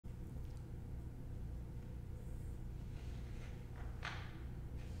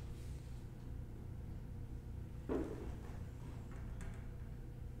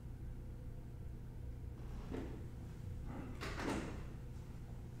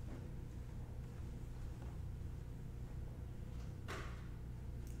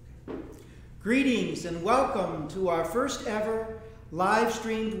Greetings and welcome to our first ever live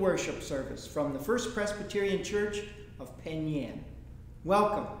streamed worship service from the First Presbyterian Church of Penn Yan.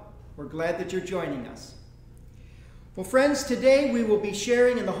 Welcome. We're glad that you're joining us. Well, friends, today we will be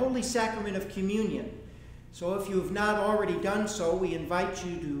sharing in the Holy Sacrament of Communion. So if you have not already done so, we invite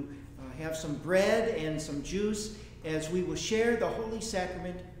you to have some bread and some juice as we will share the Holy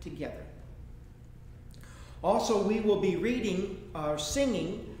Sacrament together. Also, we will be reading or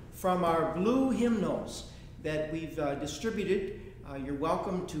singing from our blue hymnals that we've distributed. You're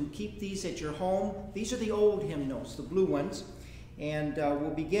welcome to keep these at your home. These are the old hymnals, the blue ones. And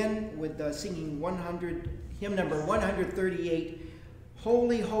we'll begin with singing hymn number 138,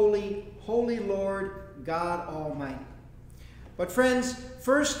 Holy, Holy, Holy Lord God Almighty. But friends,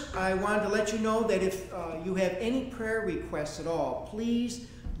 first I want to let you know that if you have any prayer requests at all, please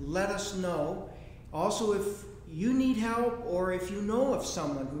let us know. Also, if you need help or if you know of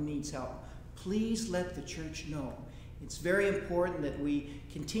someone who needs help, please let the church know. It's very important that we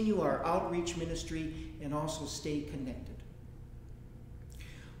continue our outreach ministry and also stay connected.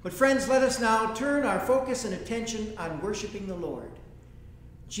 But friends, let us now turn our focus and attention on worshiping the Lord.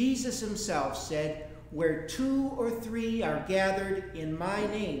 Jesus himself said, "Where 2 or 3 are gathered in my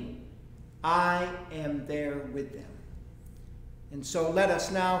name, I am there with them." And so let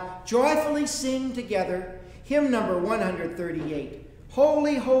us now joyfully sing together hymn number 138,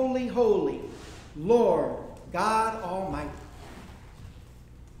 Holy, Holy, Holy, Lord God Almighty.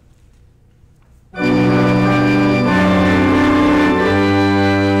 Holy,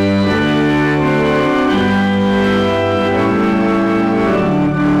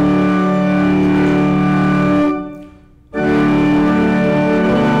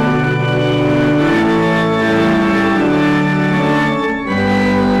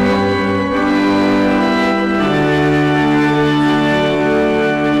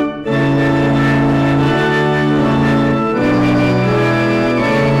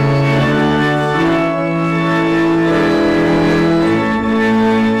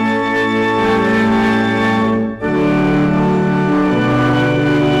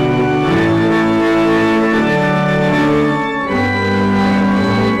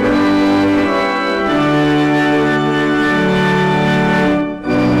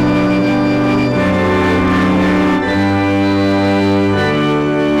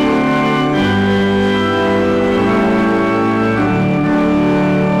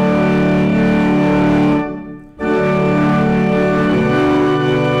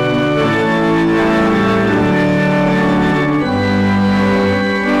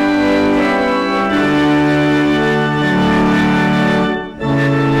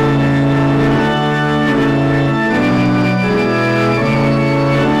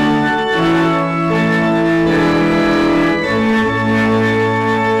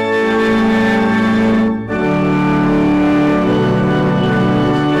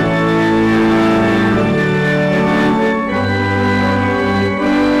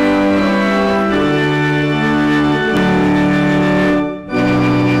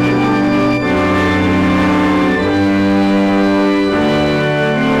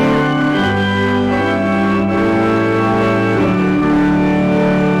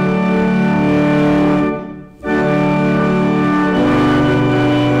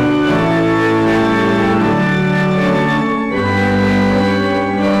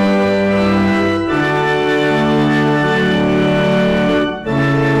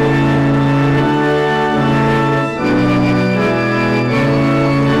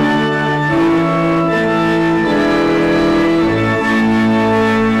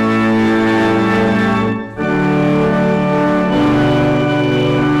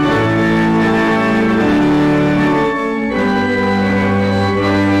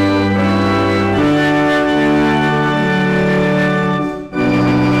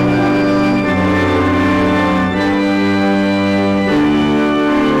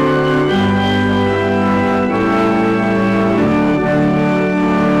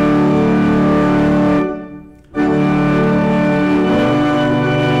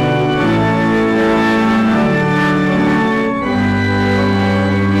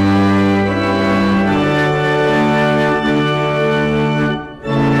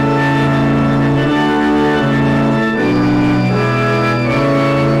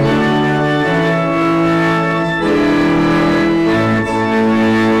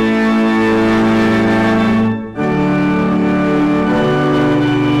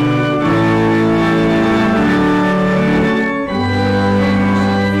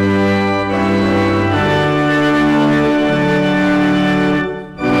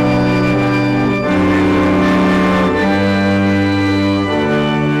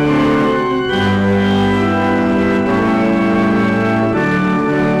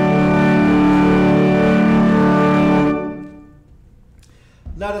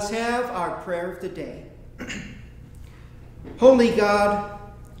 let us have our prayer of the day. Holy God,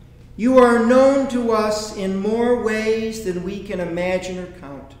 you are known to us in more ways than we can imagine or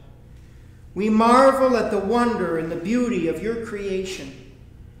count. We marvel at the wonder and the beauty of your creation.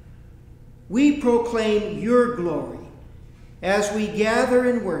 We proclaim your glory as we gather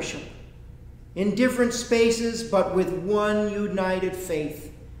in worship, in different spaces but with one united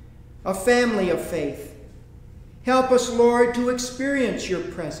faith, a family of faith. Help us, Lord, to experience your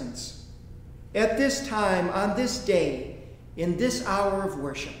presence at this time, on this day, in this hour of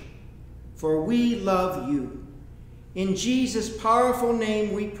worship, for we love you. In Jesus' powerful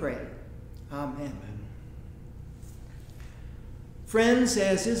name we pray. Amen. Friends,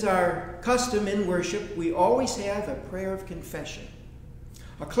 as is our custom in worship, we always have a prayer of confession,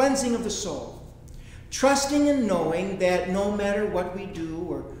 a cleansing of the soul, trusting and knowing that no matter what we do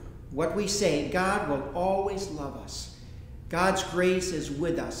or what we say, God will always love us. God's grace is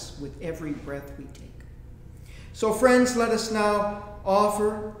with us with every breath we take. So friends, let us now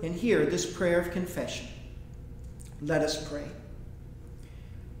offer and hear this prayer of confession. Let us pray.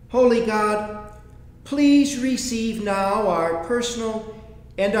 Holy God, please receive now our personal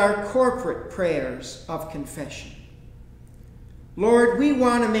and our corporate prayers of confession. Lord, we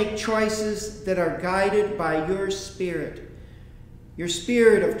want to make choices that are guided by your Spirit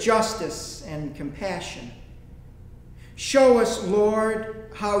of justice and compassion. Show us,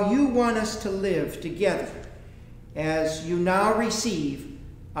 Lord, how you want us to live together as you now receive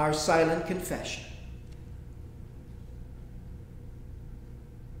our silent confession.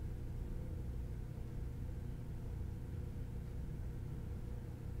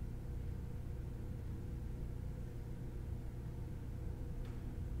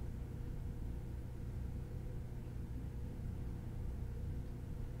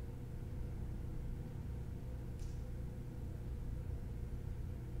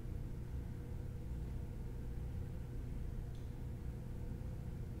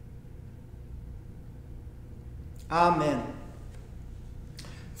 Amen.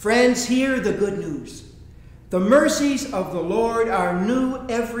 Friends, hear the good news. The mercies of the Lord are new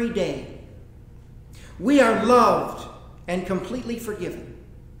every day. We are loved and completely forgiven.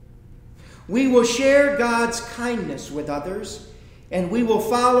 We will share God's kindness with others, and we will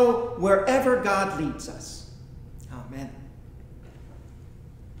follow wherever God leads us. Amen.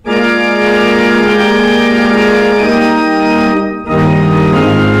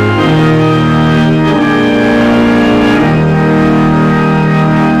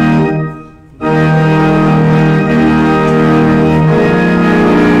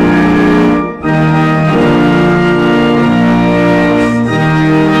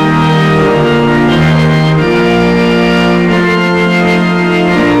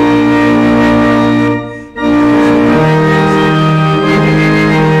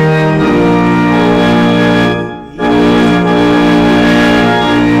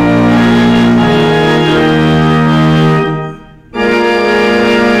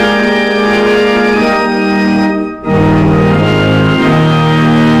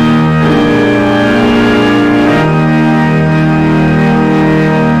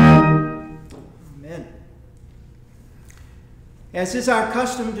 As is our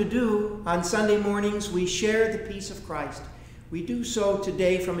custom to do on Sunday mornings, we share the peace of Christ. We do so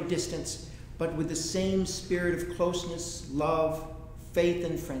today from a distance, but with the same spirit of closeness, love, faith,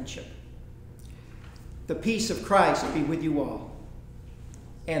 and friendship. The peace of Christ be with you all,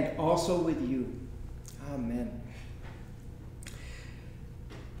 and also with you. Amen.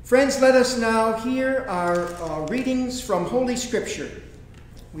 Friends, let us now hear our readings from Holy Scripture.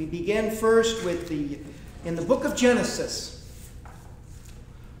 We begin first with in the book of Genesis,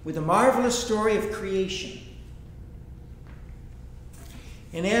 with the marvelous story of creation.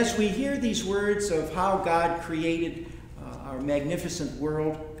 And as we hear these words of how God created our magnificent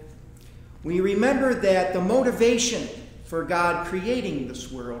world, we remember that the motivation for God creating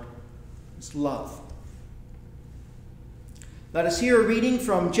this world is love. Let us hear a reading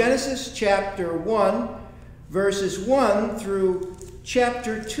from Genesis chapter 1, verses 1 through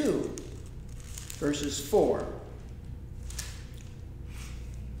chapter 2, verses 4.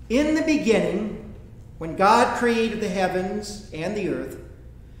 In the beginning, when God created the heavens and the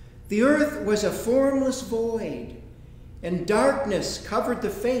earth was a formless void, and darkness covered the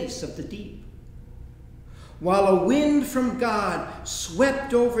face of the deep, while a wind from God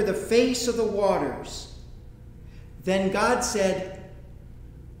swept over the face of the waters. Then God said,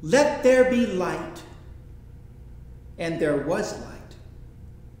 "Let there be light," and there was light.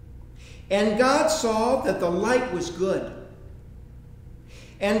 And God saw that the light was good.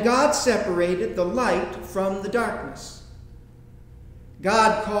 And God separated the light from the darkness.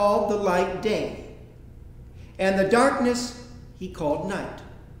 God called the light day, and the darkness he called night.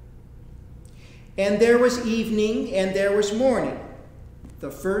 And there was evening, and there was morning,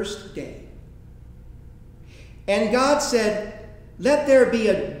 the first day. And God said, "Let there be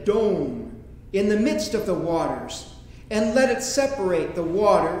a dome in the midst of the waters, and let it separate the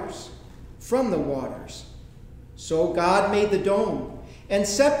waters from the waters." So God made the dome, and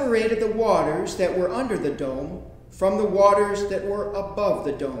separated the waters that were under the dome from the waters that were above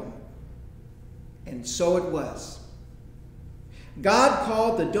the dome. And so it was. God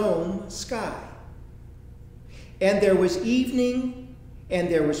called the dome sky. And there was evening, and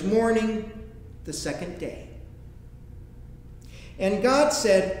there was morning, the second day. And God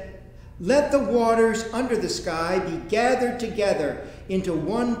said, "Let the waters under the sky be gathered together into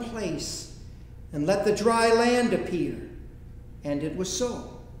one place, and let the dry land appear." And it was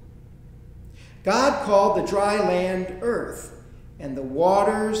so. God called the dry land earth, and the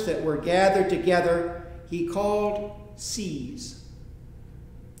waters that were gathered together he called seas.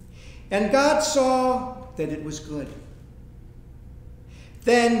 And God saw that it was good.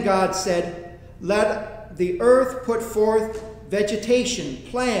 Then God said, "Let the earth put forth vegetation,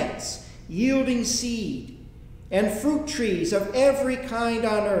 plants, yielding seed, and fruit trees of every kind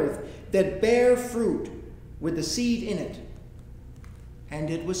on earth that bear fruit with the seed in it." And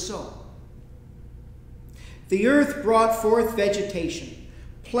it was so. The earth brought forth vegetation,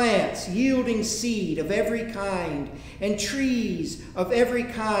 plants yielding seed of every kind, and trees of every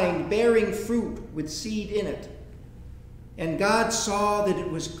kind bearing fruit with seed in it. And God saw that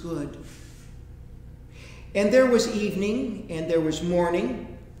it was good. And there was evening, and there was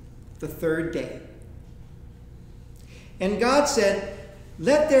morning, the third day. And God said,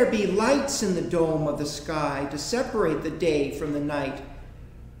 "Let there be lights in the dome of the sky to separate the day from the night,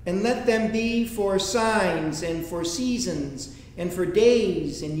 and let them be for signs and for seasons and for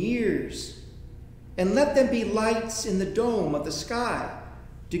days and years. And let them be lights in the dome of the sky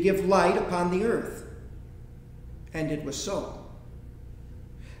to give light upon the earth." And it was so.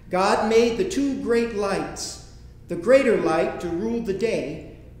 God made the two great lights, the greater light to rule the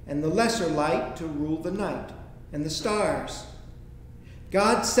day, and the lesser light to rule the night, and the stars.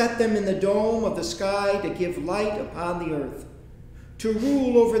 God set them in the dome of the sky to give light upon the earth, to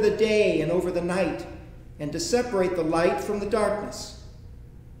rule over the day and over the night, and to separate the light from the darkness.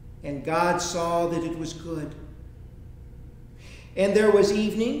 And God saw that it was good. And there was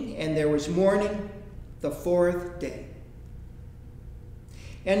evening, and there was morning, the fourth day.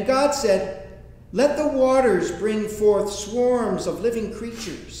 And God said, "Let the waters bring forth swarms of living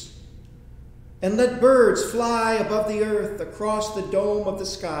creatures, and let birds fly above the earth across the dome of the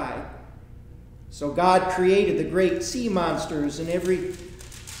sky." So God created the great sea monsters and every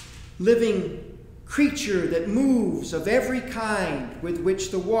living creature that moves of every kind with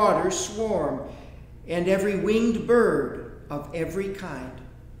which the waters swarm, and every winged bird of every kind.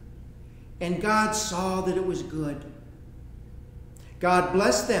 And God saw that it was good. God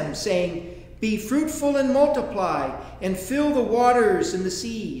blessed them, saying, "Be fruitful and multiply, and fill the waters and the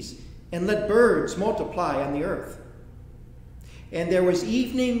seas, and let birds multiply on the earth." And there was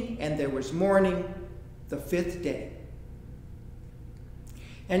evening, and there was morning, the fifth day.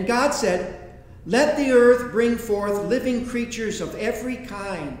 And God said, "Let the earth bring forth living creatures of every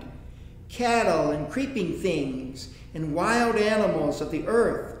kind, cattle and creeping things, and wild animals of the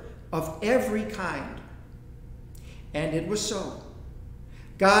earth of every kind." And it was so.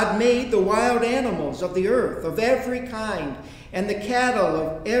 God made the wild animals of the earth of every kind, and the cattle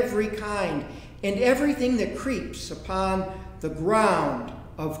of every kind, and everything that creeps upon the ground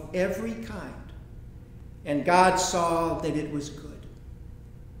of every kind. And God saw that it was good.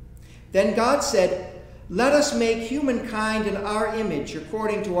 Then God said, "Let us make humankind in our image,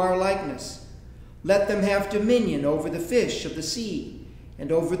 according to our likeness. Let them have dominion over the fish of the sea,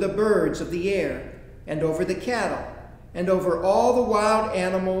 and over the birds of the air, and over the cattle, and over all the wild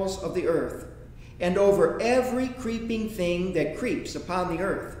animals of the earth, and over every creeping thing that creeps upon the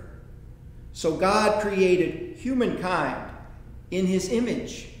earth." So God created humankind in his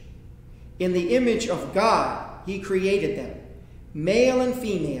image. In the image of God he created them. Male and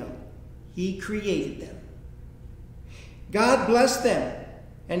female he created them. God blessed them,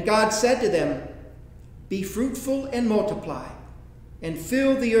 and God said to them, "Be fruitful and multiply, and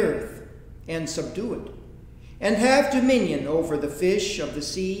fill the earth, and subdue it, and have dominion over the fish of the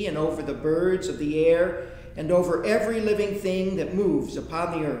sea, and over the birds of the air, and over every living thing that moves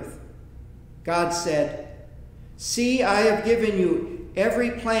upon the earth." God said, "See, I have given you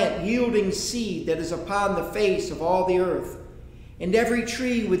every plant yielding seed that is upon the face of all the earth, and every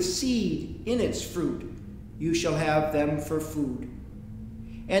tree with seed in its fruit. You shall have them for food.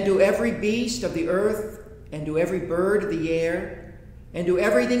 and to every beast of the earth, and to every bird of the air, and to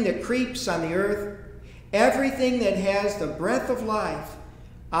everything that creeps on the earth, everything that has the breath of life,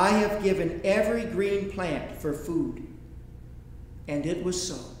 I have given every green plant for food. And it was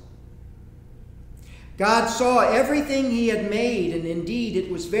so. God saw everything he had made, and indeed it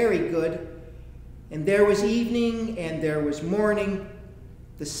was very good. And there was evening, and there was morning,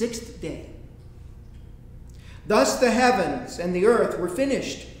 the sixth day. Thus the heavens and the earth were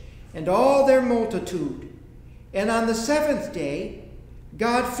finished, and all their multitude. And on the seventh day,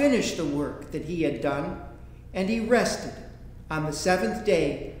 God finished the work that he had done, and he rested on the seventh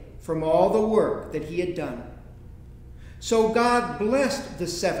day from all the work that he had done. So God blessed the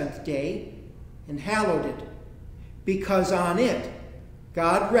seventh day and hallowed it, because on it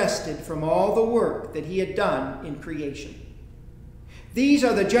God rested from all the work that he had done in creation. These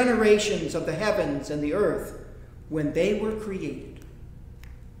are the generations of the heavens and the earth when they were created.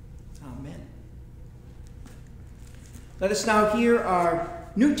 Amen. Let us now hear our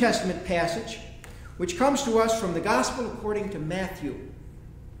New Testament passage, which comes to us from the Gospel according to Matthew.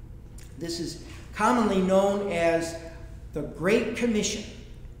 This is commonly known as the Great Commission.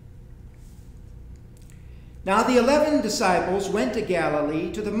 Now the 11 disciples went to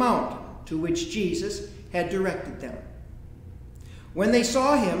Galilee, to the mountain to which Jesus had directed them. When they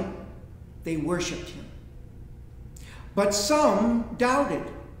saw him, they worshipped him. But some doubted.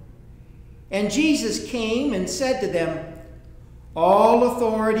 And Jesus came and said to them, "All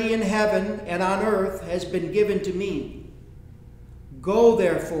authority in heaven and on earth has been given to me. Go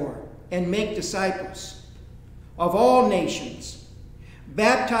therefore and make disciples of all nations,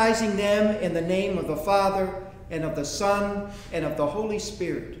 baptizing them in the name of the Father and of the Son and of the Holy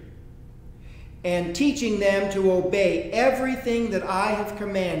Spirit, and teaching them to obey everything that I have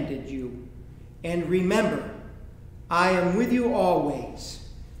commanded you. And remember, I am with you always,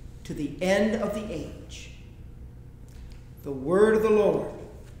 to the end of the age." The word of the Lord.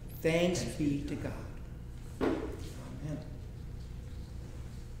 Thanks be to God. Amen.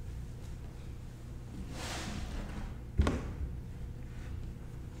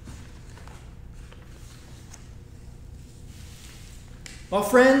 Well,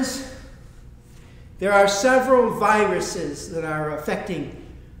 friends, there are several viruses that are affecting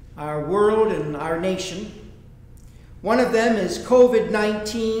our world and our nation. One of them is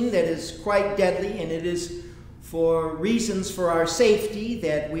COVID-19, that is quite deadly, and it is for reasons for our safety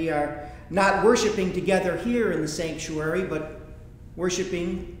that we are not worshiping together here in the sanctuary, but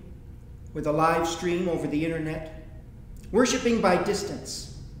worshiping with a live stream over the internet, worshiping by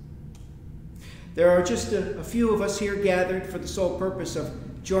distance. There are just a few of us here gathered for the sole purpose of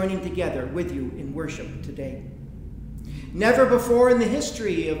joining together with you in worship today. Never before in the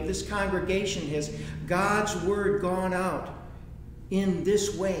history of this congregation has God's word gone out in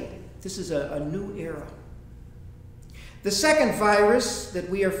this way. This is a new era. The second virus that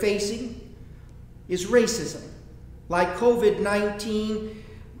we are facing is racism. Like COVID-19,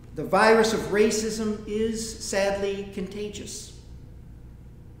 the virus of racism is sadly contagious.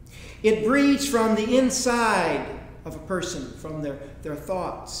 It breeds from the inside of a person, from their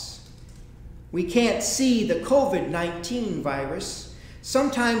thoughts. We can't see the COVID-19 virus.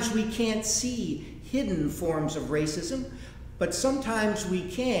 Sometimes we can't see hidden forms of racism, but sometimes we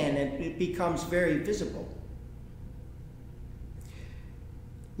can, and it becomes very visible.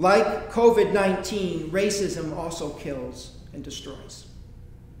 Like COVID-19, racism also kills and destroys.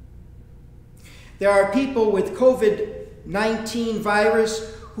 There are people with COVID-19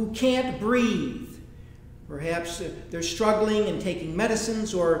 virus who can't breathe. Perhaps they're struggling and taking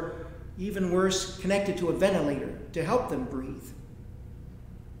medicines, or even worse, connected to a ventilator to help them breathe.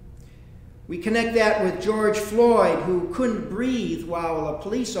 We connect that with George Floyd, who couldn't breathe while a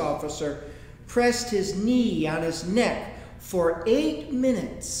police officer pressed his knee on his neck for 8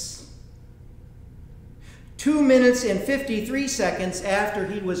 minutes. 2 minutes and 53 seconds after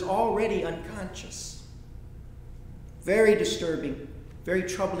he was already unconscious. Very disturbing, very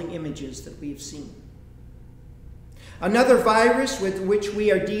troubling images that we've seen. Another virus with which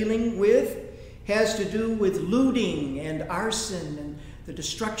we are dealing with has to do with looting and arson and the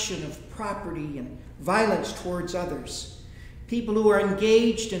destruction of property and violence towards others. People who are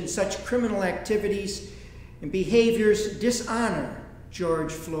engaged in such criminal activities and behaviors dishonor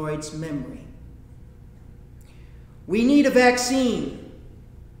George Floyd's memory. We need a vaccine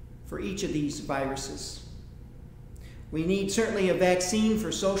for each of these viruses. We need certainly a vaccine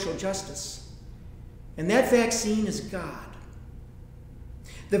for social justice. And that vaccine is God.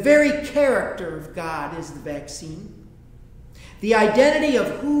 The very character of God is the vaccine. The identity of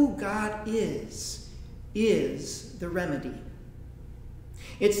who God is the remedy.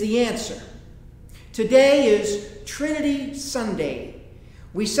 It's the answer. Today is Trinity Sunday.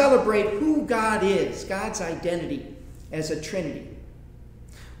 We celebrate who God is, God's identity as a Trinity.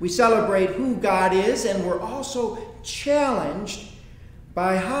 We celebrate who God is, and we're also challenged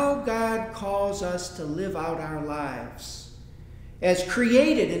by how God calls us to live out our lives. As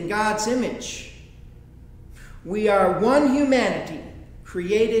created in God's image, we are one humanity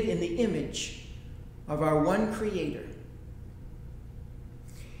created in the image of our one Creator.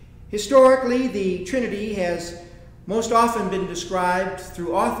 Historically, the Trinity has most often been described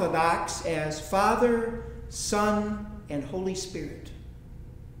through Orthodox as Father, Son, and Holy Spirit.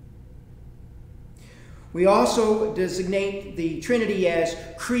 We also designate the Trinity as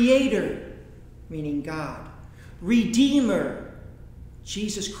Creator, meaning God, Redeemer,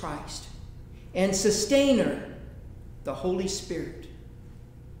 Jesus Christ, and Sustainer, the Holy Spirit.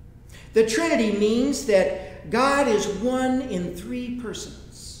 The Trinity means that God is one in three persons,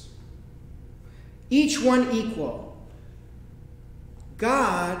 each one equal.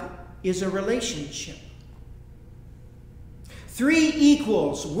 God is a relationship. Three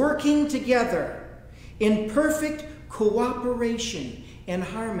equals working together in perfect cooperation and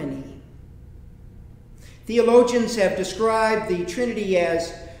harmony. Theologians have described the Trinity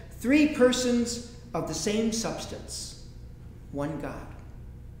as three persons of the same substance, one God.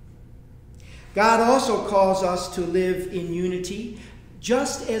 God also calls us to live in unity,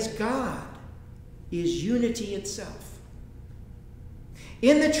 just as God is unity itself.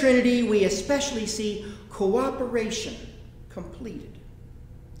 In the Trinity, we especially see cooperation completed.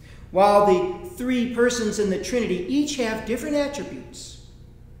 While the three persons in the Trinity each have different attributes,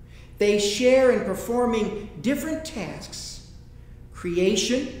 they share in performing different tasks: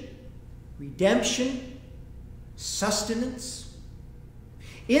 creation, redemption, sustenance.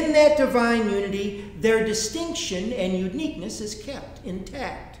 In that divine unity, their distinction and uniqueness is kept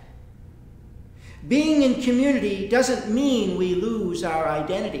intact. Being in community doesn't mean we lose our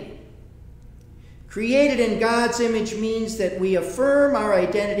identity. Created in God's image means that we affirm our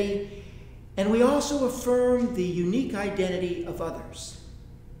identity, and we also affirm the unique identity of others.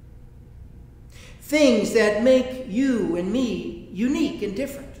 Things that make you and me unique and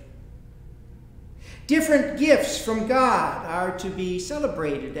different. Different gifts from God are to be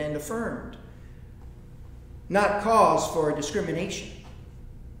celebrated and affirmed, not cause for discrimination.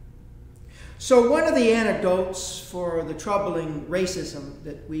 So one of the antidotes for the troubling racism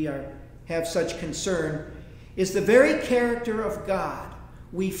that we have such concern is the very character of God.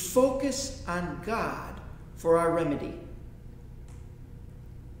 We focus on God for our remedy.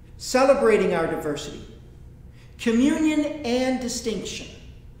 Celebrating our diversity, communion and distinction.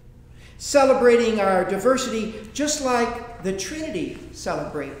 Celebrating our diversity just like the Trinity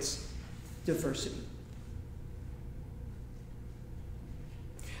celebrates diversity.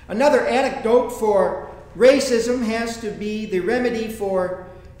 Another antidote for racism has to be the remedy for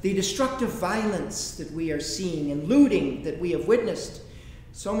the destructive violence that we are seeing and looting that we have witnessed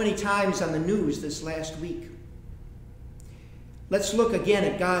so many times on the news this last week. Let's look again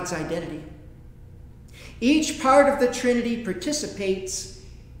at God's identity. Each part of the Trinity participates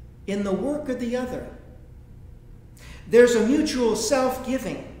in the work of the other. There's a mutual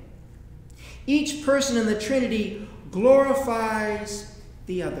self-giving. Each person in the Trinity glorifies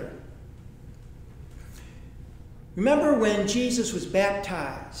the other. Remember when Jesus was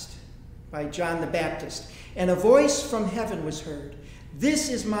baptized by John the Baptist, and a voice from heaven was heard, "This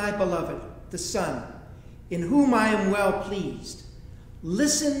is my beloved, the Son, in whom I am well pleased.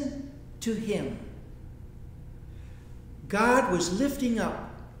 Listen to him." God was lifting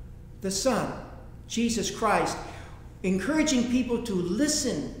up the Son, Jesus Christ, encouraging people to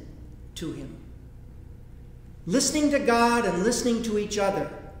listen to him. Listening to God and listening to each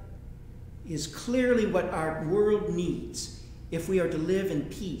other is clearly what our world needs if we are to live in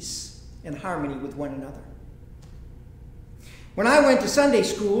peace and harmony with one another. When I went to Sunday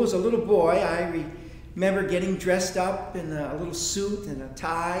school as a little boy, I remember getting dressed up in a little suit and a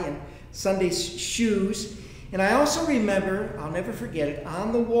tie and Sunday shoes. And I also remember, I'll never forget it,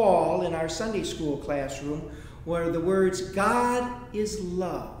 on the wall in our Sunday school classroom were the words, "God is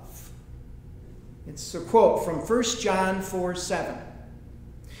love." It's a quote from 1 John 4:7.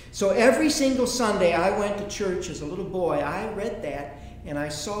 So every single Sunday I went to church as a little boy, I read that and I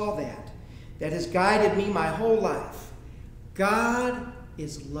saw that. That has guided me my whole life. God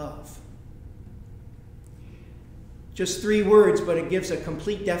is love. Just 3 words, but it gives a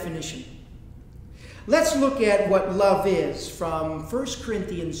complete definition. Let's look at what love is from 1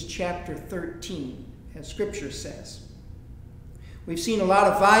 Corinthians chapter 13, as Scripture says. We've seen a lot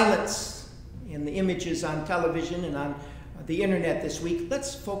of violence in the images on television and on the internet this week,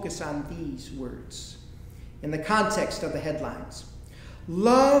 let's focus on these words in the context of the headlines.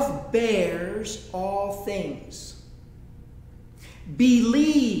 Love bears all things,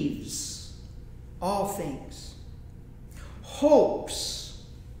 believes all things, hopes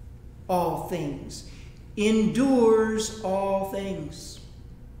all things, endures all things.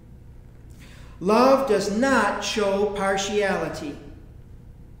 Love does not show partiality,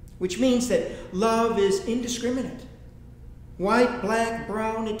 which means that love is indiscriminate. White, black,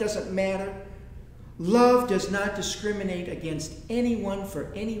 brown, it doesn't matter. Love does not discriminate against anyone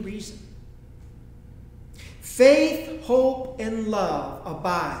for any reason. Faith, hope, and love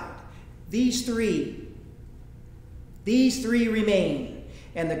abide. These three remain.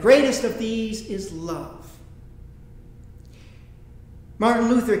 And the greatest of these is love. Martin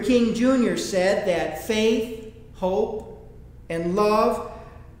Luther King Jr. said that faith, hope, and love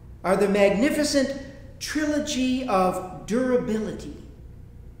are the magnificent trilogy of durability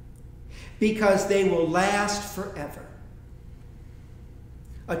because they will last forever.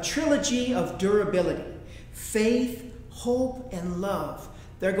 A trilogy of durability. Faith, hope, and love.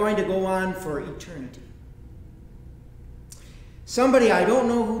 They're going to go on for eternity. Somebody, I don't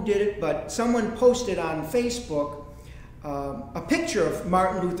know who did it, but someone posted on Facebook a picture of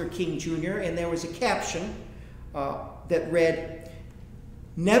Martin Luther King Jr., and there was a caption that read,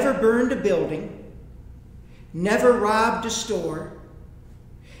 "Never burned a building, never robbed a store,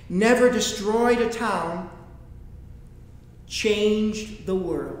 never destroyed a town, changed the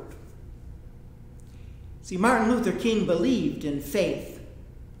world." See, Martin Luther King believed in faith,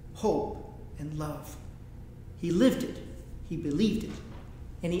 hope, and love. He lived it, he believed it,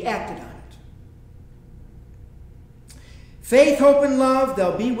 and he acted on it. Faith, hope, and love,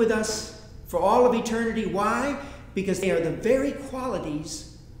 they'll be with us for all of eternity. Why? Because they are the very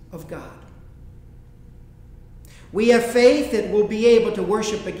qualities of God. We have faith that we'll be able to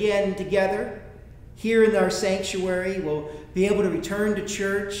worship again together here in our sanctuary. We'll be able to return to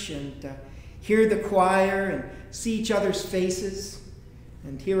church and hear the choir and see each other's faces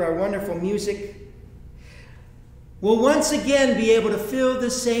and hear our wonderful music. We'll once again be able to fill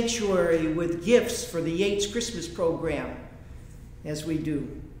this sanctuary with gifts for the Yates Christmas program, as we do,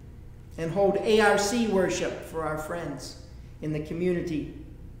 and hold ARC worship for our friends in the community.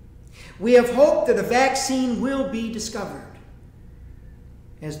 We have hope that a vaccine will be discovered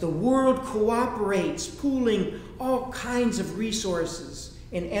as the world cooperates, pooling all kinds of resources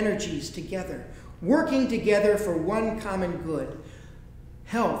and energies together, working together for one common good,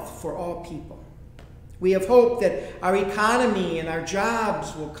 health for all people. We have hope that our economy and our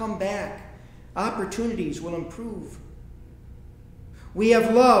jobs will come back, opportunities will improve. We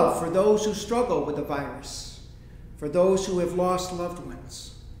have love for those who struggle with the virus, for those who have lost loved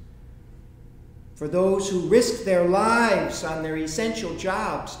ones, for those who risked their lives on their essential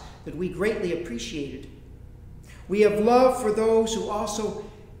jobs that we greatly appreciated. We have love for those who also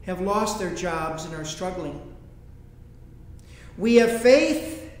have lost their jobs and are struggling. We have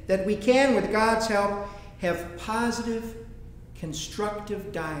faith that we can, with God's help, have positive,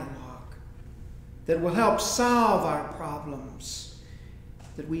 constructive dialogue that will help solve our problems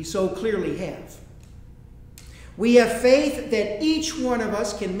that we so clearly have. We have faith that each one of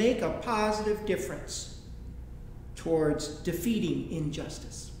us can make a positive difference towards defeating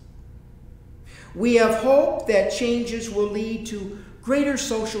injustice. We have hope that changes will lead to greater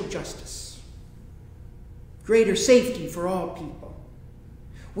social justice, greater safety for all people.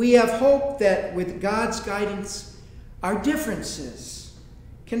 We have hope that with God's guidance, our differences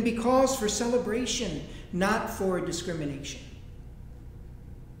can be cause for celebration, not for discrimination.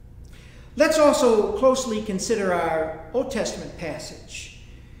 Let's also closely consider our Old Testament passage,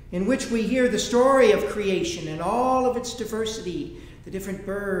 in which we hear the story of creation and all of its diversity, the different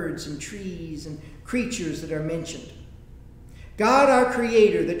birds and trees and creatures that are mentioned. God, our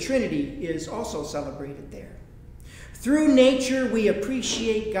Creator, the Trinity, is also celebrated there. Through nature, we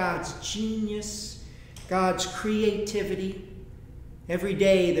appreciate God's genius, God's creativity. Every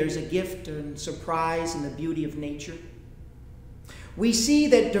day there's a gift and surprise in the beauty of nature. We see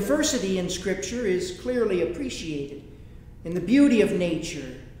that diversity in Scripture is clearly appreciated in the beauty of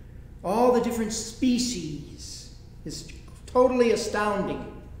nature. All the different species is totally astounding.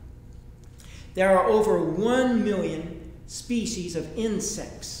 There are over 1 million species of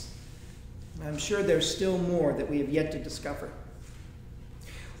insects. I'm sure there's still more that we have yet to discover.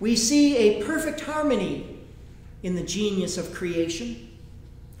 We see a perfect harmony in the genius of creation.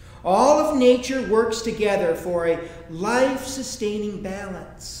 All of nature works together for a life-sustaining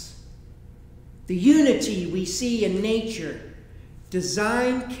balance. The unity we see in nature,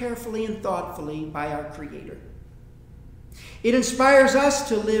 designed carefully and thoughtfully by our Creator. It inspires us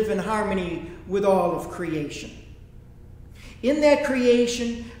to live in harmony with all of creation. In that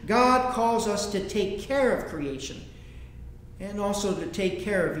creation, God calls us to take care of creation and also to take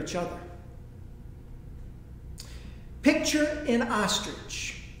care of each other. Picture an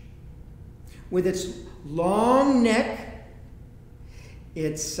ostrich with its long neck,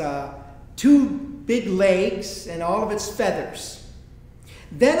 its two big legs, and all of its feathers.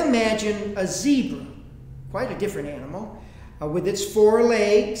 Then imagine a zebra, quite a different animal, with its 4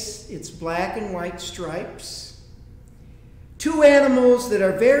 legs, its black and white stripes. 2 animals that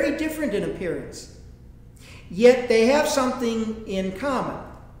are very different in appearance, yet they have something in common.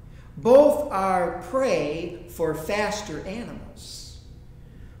 Both are prey for faster animals.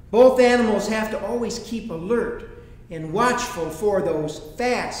 Both animals have to always keep alert and watchful for those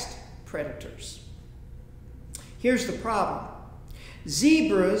fast predators. Here's the problem.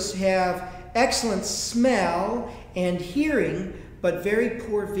 Zebras have excellent smell and hearing, but very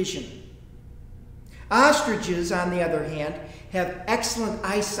poor vision. Ostriches, on the other hand, have excellent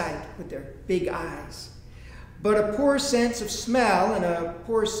eyesight with their big eyes, but a poor sense of smell and a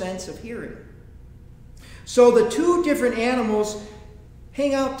poor sense of hearing. So the 2 different animals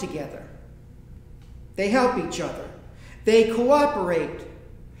hang out together. They help each other. They cooperate,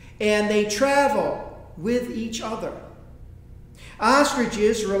 and they travel with each other.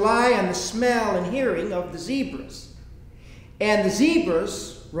 Ostriches rely on the smell and hearing of the zebras, and the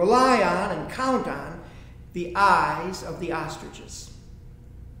zebras rely on and count on the eyes of the ostriches.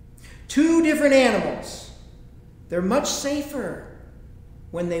 2 different animals. They're much safer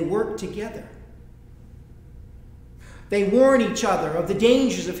when they work together. They warn each other of the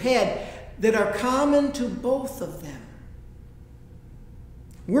dangers ahead that are common to both of them.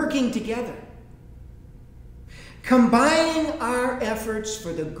 Working together, combining our efforts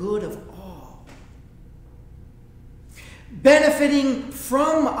for the good of all, benefiting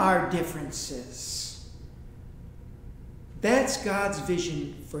from our differences. That's God's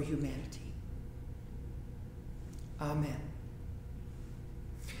vision for humanity. Amen.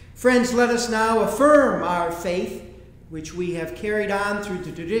 Friends, let us now affirm our faith, which we have carried on through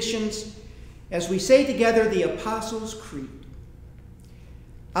the traditions, as we say together the Apostles' Creed.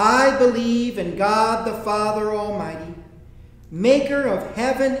 I believe in God the Father Almighty, maker of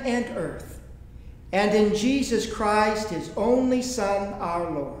heaven and earth, and in Jesus Christ, his only Son, our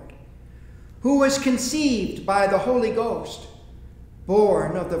Lord, who was conceived by the Holy Ghost,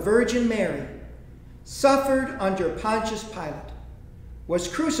 born of the Virgin Mary, suffered under Pontius Pilate, was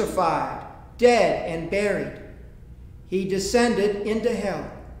crucified, dead, and buried. He descended into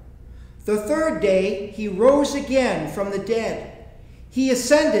hell. The 3rd day he rose again from the dead. He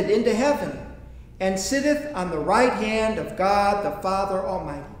ascended into heaven, and sitteth on the right hand of God the Father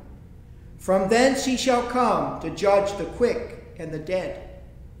Almighty. From thence he shall come to judge the quick and the dead.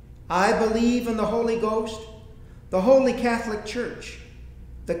 I believe in the Holy Ghost, the Holy Catholic Church,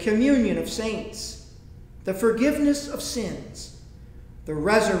 the communion of saints, the forgiveness of sins, the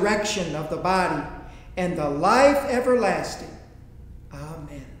resurrection of the body, and the life everlasting.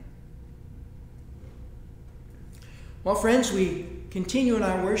 Amen. Well, friends, we continue in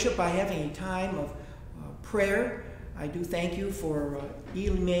our worship by having a time of prayer. I do thank you for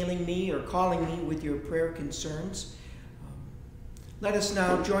emailing me or calling me with your prayer concerns. Let us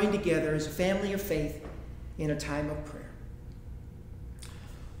now join together as a family of faith in a time of prayer.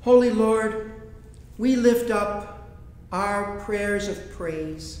 Holy Lord, we lift up our prayers of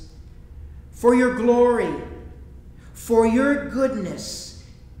praise for your glory, for your goodness,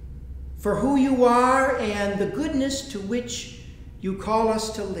 for who you are and the goodness to which you call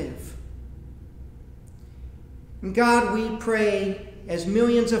us to live. And God, we pray, as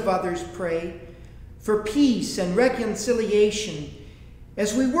millions of others pray, for peace and reconciliation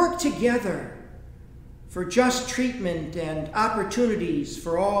as we work together for just treatment and opportunities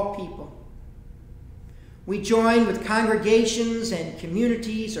for all people. We join with congregations and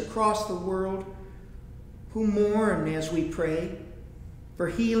communities across the world who mourn as we pray for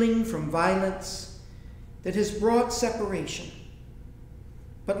healing from violence that has brought separation.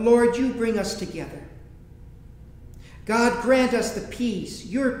 But Lord, you bring us together. God, grant us the peace,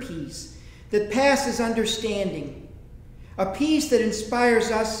 your peace, that passes understanding, a peace that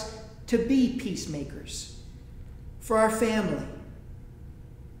inspires us to be peacemakers for our family,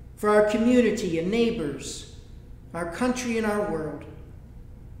 for our community and neighbors, our country and our world.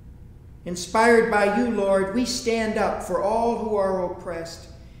 Inspired by you, Lord, we stand up for all who are oppressed.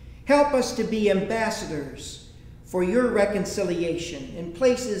 Help us to be ambassadors for your reconciliation in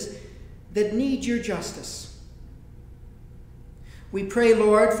places that need your justice. We pray,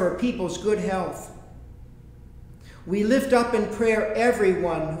 Lord, for people's good health. We lift up in prayer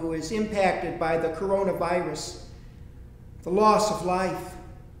everyone who is impacted by the coronavirus, the loss of life,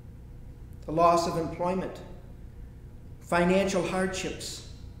 the loss of employment, financial hardships.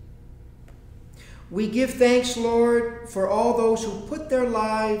 We give thanks, Lord, for all those who put their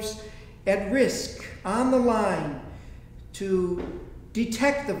lives at risk, on the line, to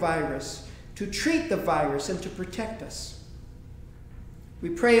detect the virus, to treat the virus, and to protect us. We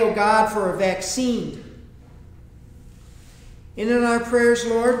pray, O God, for a vaccine. And in our prayers,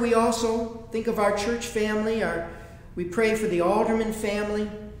 Lord, we also think of our church family. We pray for the Alderman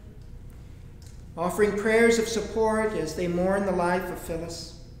family, offering prayers of support as they mourn the life of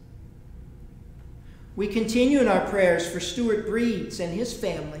Phyllis. We continue in our prayers for Stuart Breeds and his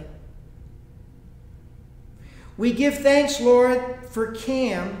family. We give thanks, Lord, for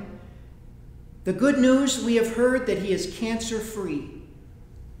Cam. The good news we have heard that he is cancer-free.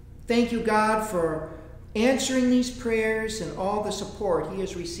 Thank you, God, for answering these prayers and all the support he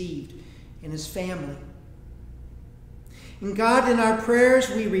has received in his family. And God, in our prayers,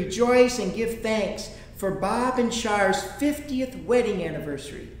 we rejoice and give thanks for Bob and Char's 50th wedding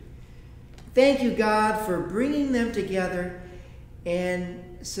anniversary. Thank you, God, for bringing them together and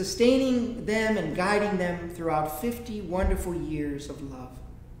sustaining them and guiding them throughout 50 wonderful years of love.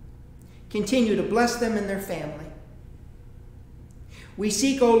 Continue to bless them and their family. We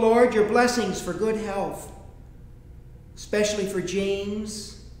seek, O Lord, your blessings for good health, especially for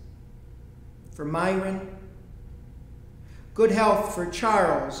James, for Myron, good health for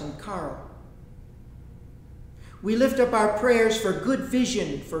Charles and Carl. We lift up our prayers for good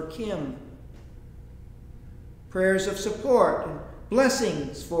vision for Kim, prayers of support and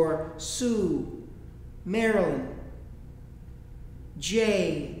blessings for Sue, Marilyn,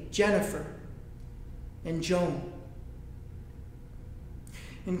 Jay, Jennifer, and Joan.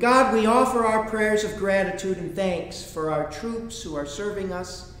 And God, we offer our prayers of gratitude and thanks for our troops who are serving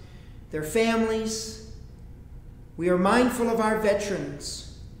us, their families. We are mindful of our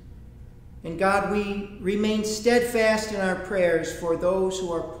veterans. And God, we remain steadfast in our prayers for those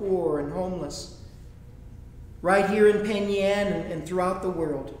who are poor and homeless, right here in Penn Yan and throughout the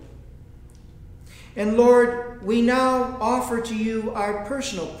world. And Lord, we now offer to you our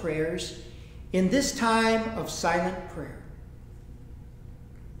personal prayers in this time of silent prayer.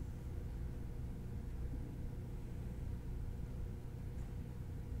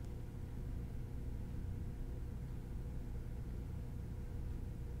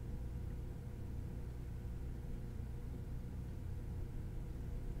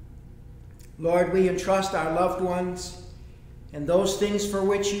 Lord, we entrust our loved ones and those things for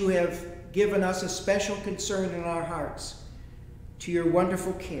which you have given us a special concern in our hearts to your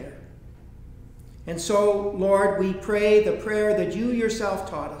wonderful care. And so, Lord, we pray the prayer that you yourself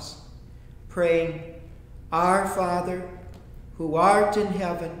taught us, praying, Our Father, who art in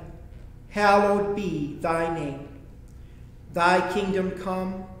heaven, hallowed be thy name. Thy kingdom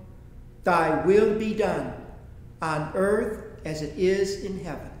come, thy will be done, on earth as it is in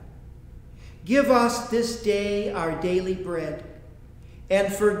heaven. Give us this day our daily bread,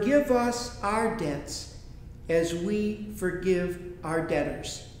 and forgive us our debts as we forgive our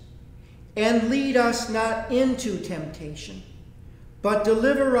debtors. And lead us not into temptation, but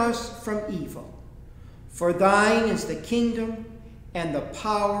deliver us from evil. For thine is the kingdom, and the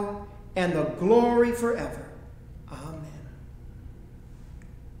power, and the glory forever. Amen.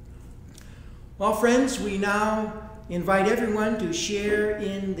 Well, friends, we now invite everyone to share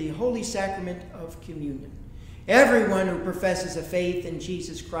in the Holy Sacrament of Communion. Everyone who professes a faith in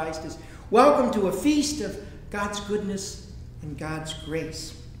Jesus Christ is welcome to a feast of God's goodness and God's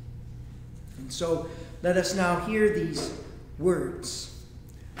grace. And so let us now hear these words.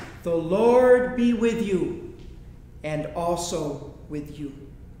 The Lord be with you, and also with you.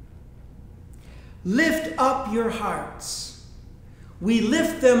 Lift up your hearts. We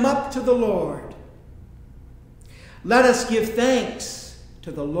lift them up to the Lord. Let us give thanks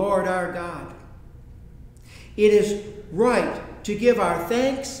to the Lord our God. It is right to give our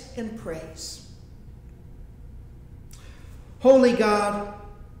thanks and praise. Holy God,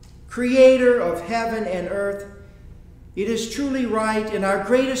 creator of heaven and earth, it is truly right and our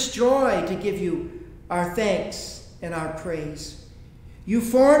greatest joy to give you our thanks and our praise. You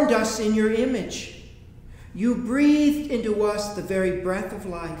formed us in your image. You breathed into us the very breath of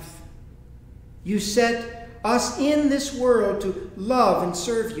life. You set us in this world to love and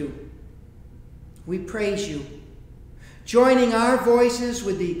serve you. We praise you, joining our voices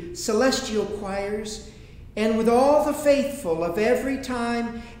with the celestial choirs and with all the faithful of every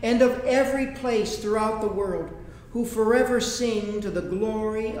time and of every place throughout the world who forever sing to the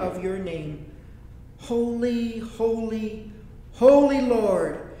glory of your name. Holy, holy, holy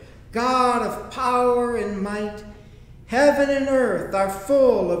Lord, God of power and might, heaven and earth are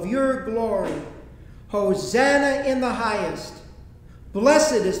full of your glory. Hosanna in the highest.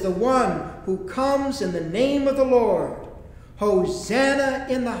 Blessed is the one who comes in the name of the Lord. Hosanna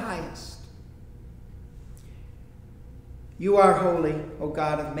in the highest. You are holy, O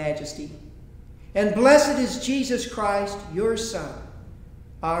God of majesty, and blessed is Jesus Christ, your Son,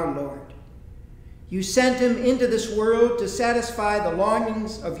 our Lord. You sent him into this world to satisfy the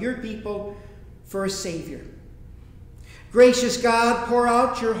longings of your people for a Savior. Gracious God, pour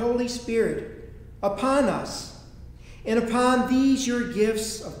out your Holy Spirit upon us and upon these your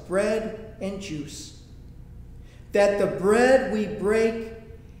gifts of bread and juice, that the bread we break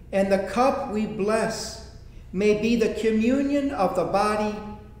and the cup we bless may be the communion of the body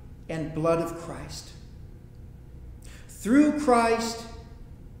and blood of Christ. Through Christ,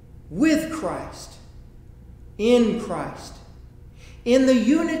 with Christ, in Christ, in the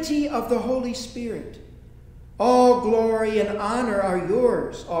unity of the Holy Spirit, all glory and honor are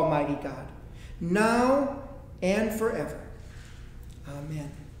yours, Almighty God, now and forever.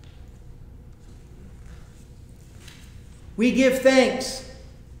 Amen. We give thanks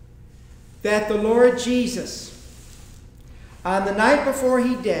that the Lord Jesus, on the night before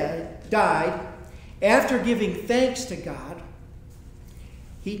he died, after giving thanks to God,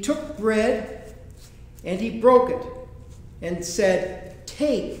 he took bread and he broke it and said,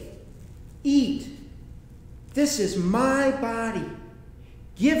 "Take, eat. This is my body,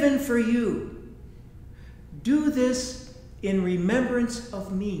 given for you. Do this in remembrance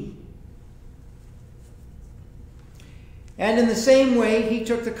of me." And in the same way, he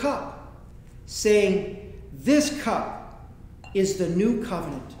took the cup, saying, "This cup is the new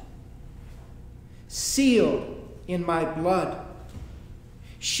covenant, sealed in my blood,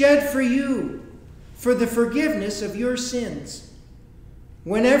 shed for you for the forgiveness of your sins.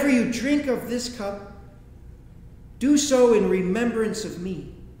 Whenever you drink of this cup, do so in remembrance of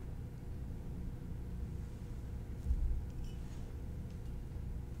me."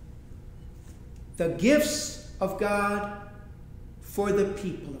 The gifts of God for the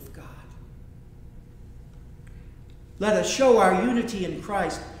people of God. Let us show our unity in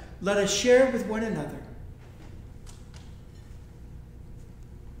Christ. Let us share with one another.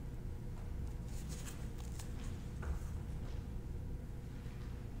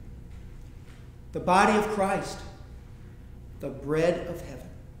 The body of Christ, the bread of heaven.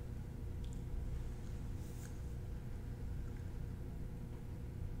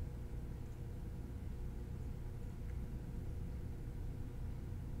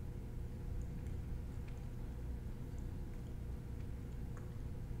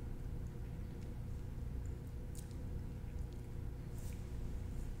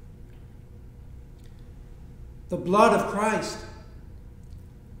 The blood of Christ,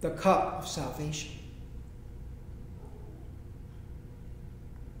 the cup of salvation.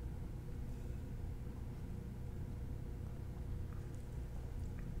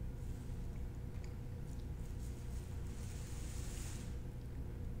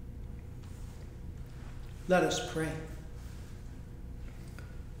 Let us pray.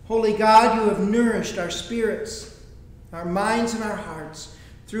 Holy God, you have nourished our spirits, our minds, and our hearts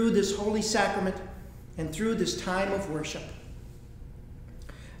through this holy sacrament and through this time of worship.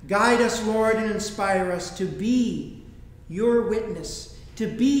 Guide us, Lord, and inspire us to be your witness, to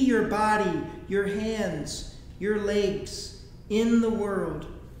be your body, your hands, your legs in the world.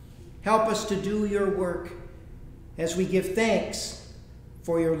 Help us to do your work as we give thanks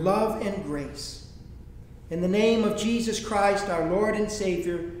for your love and grace. In the name of Jesus Christ, our Lord and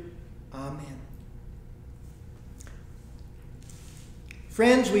Savior, amen.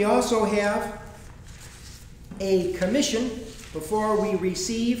 Friends, we also have a commission before we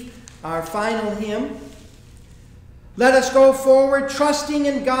receive our final hymn. Let us go forward trusting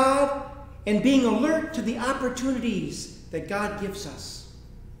in God and being alert to the opportunities that God gives us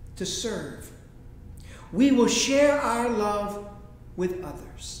to serve. We will share our love with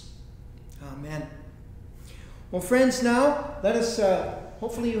others. Amen. Well, friends, now let us,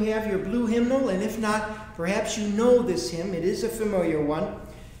 hopefully you have your blue hymnal, and if not, perhaps you know this hymn. It is a familiar one.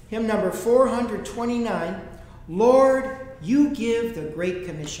 Hymn number 429, Lord, you give the Great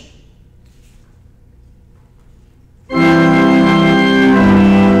Commission.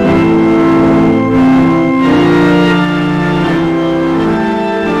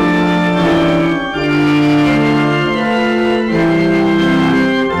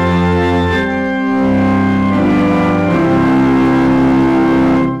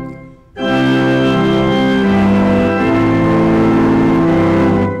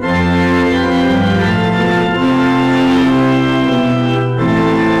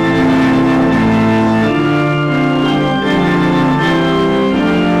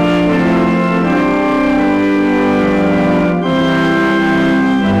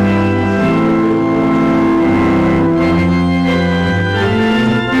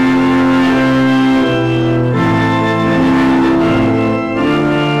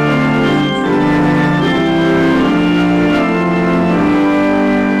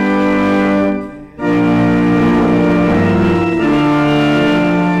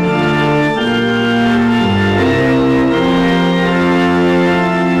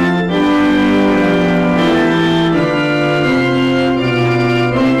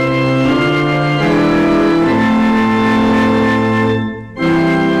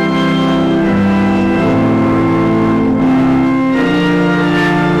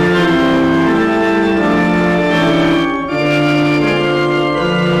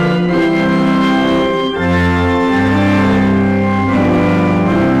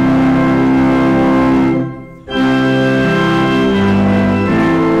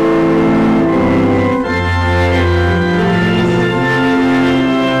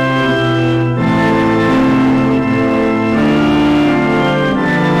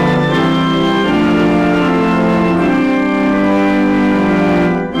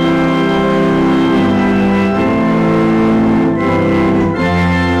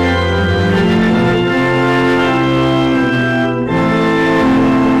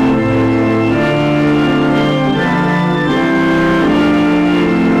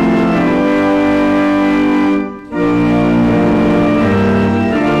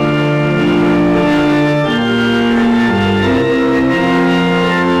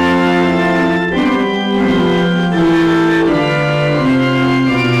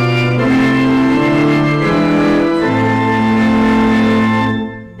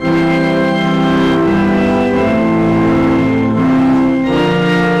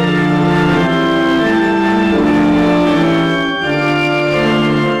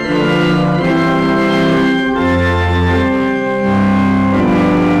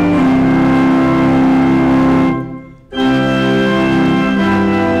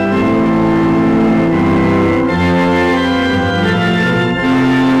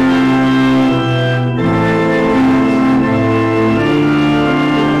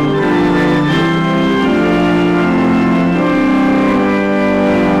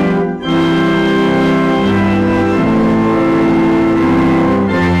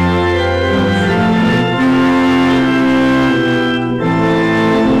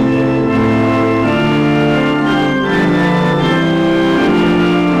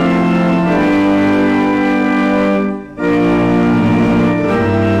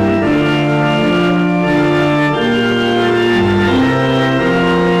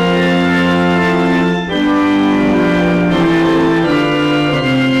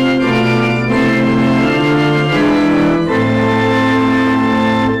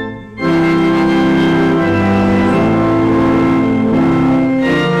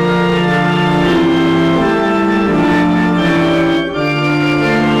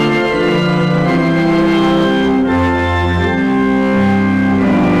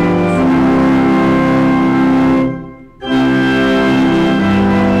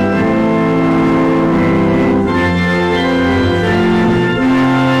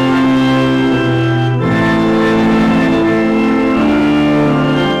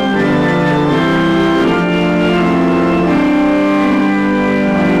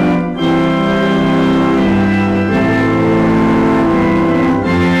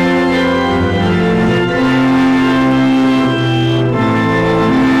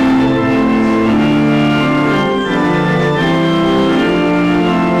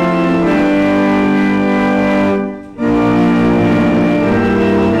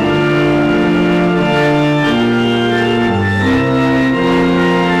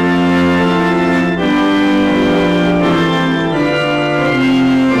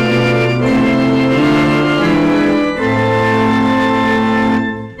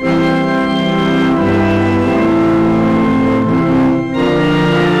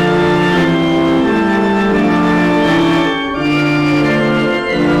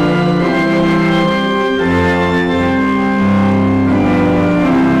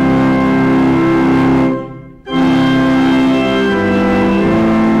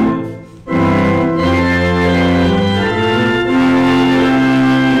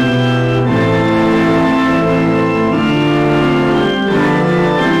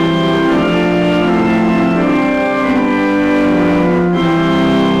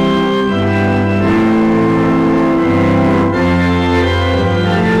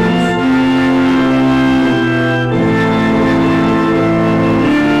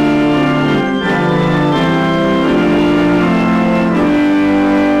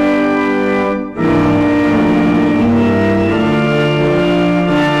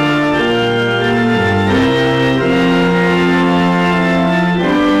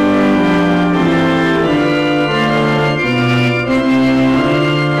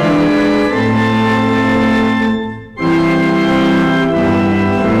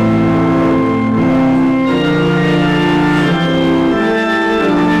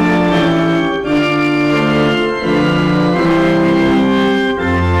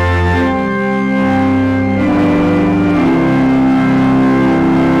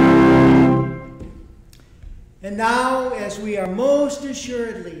 And now, as we are most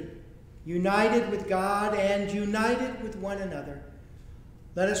assuredly united with God and united with one another,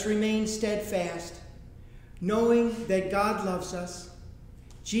 let us remain steadfast, knowing that God loves us,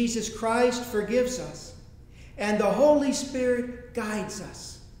 Jesus Christ forgives us, and the Holy Spirit guides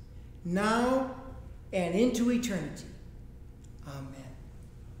us, now and into eternity. Amen.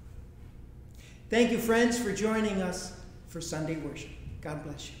 Thank you, friends, for joining us for Sunday worship. God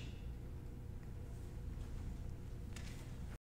bless you.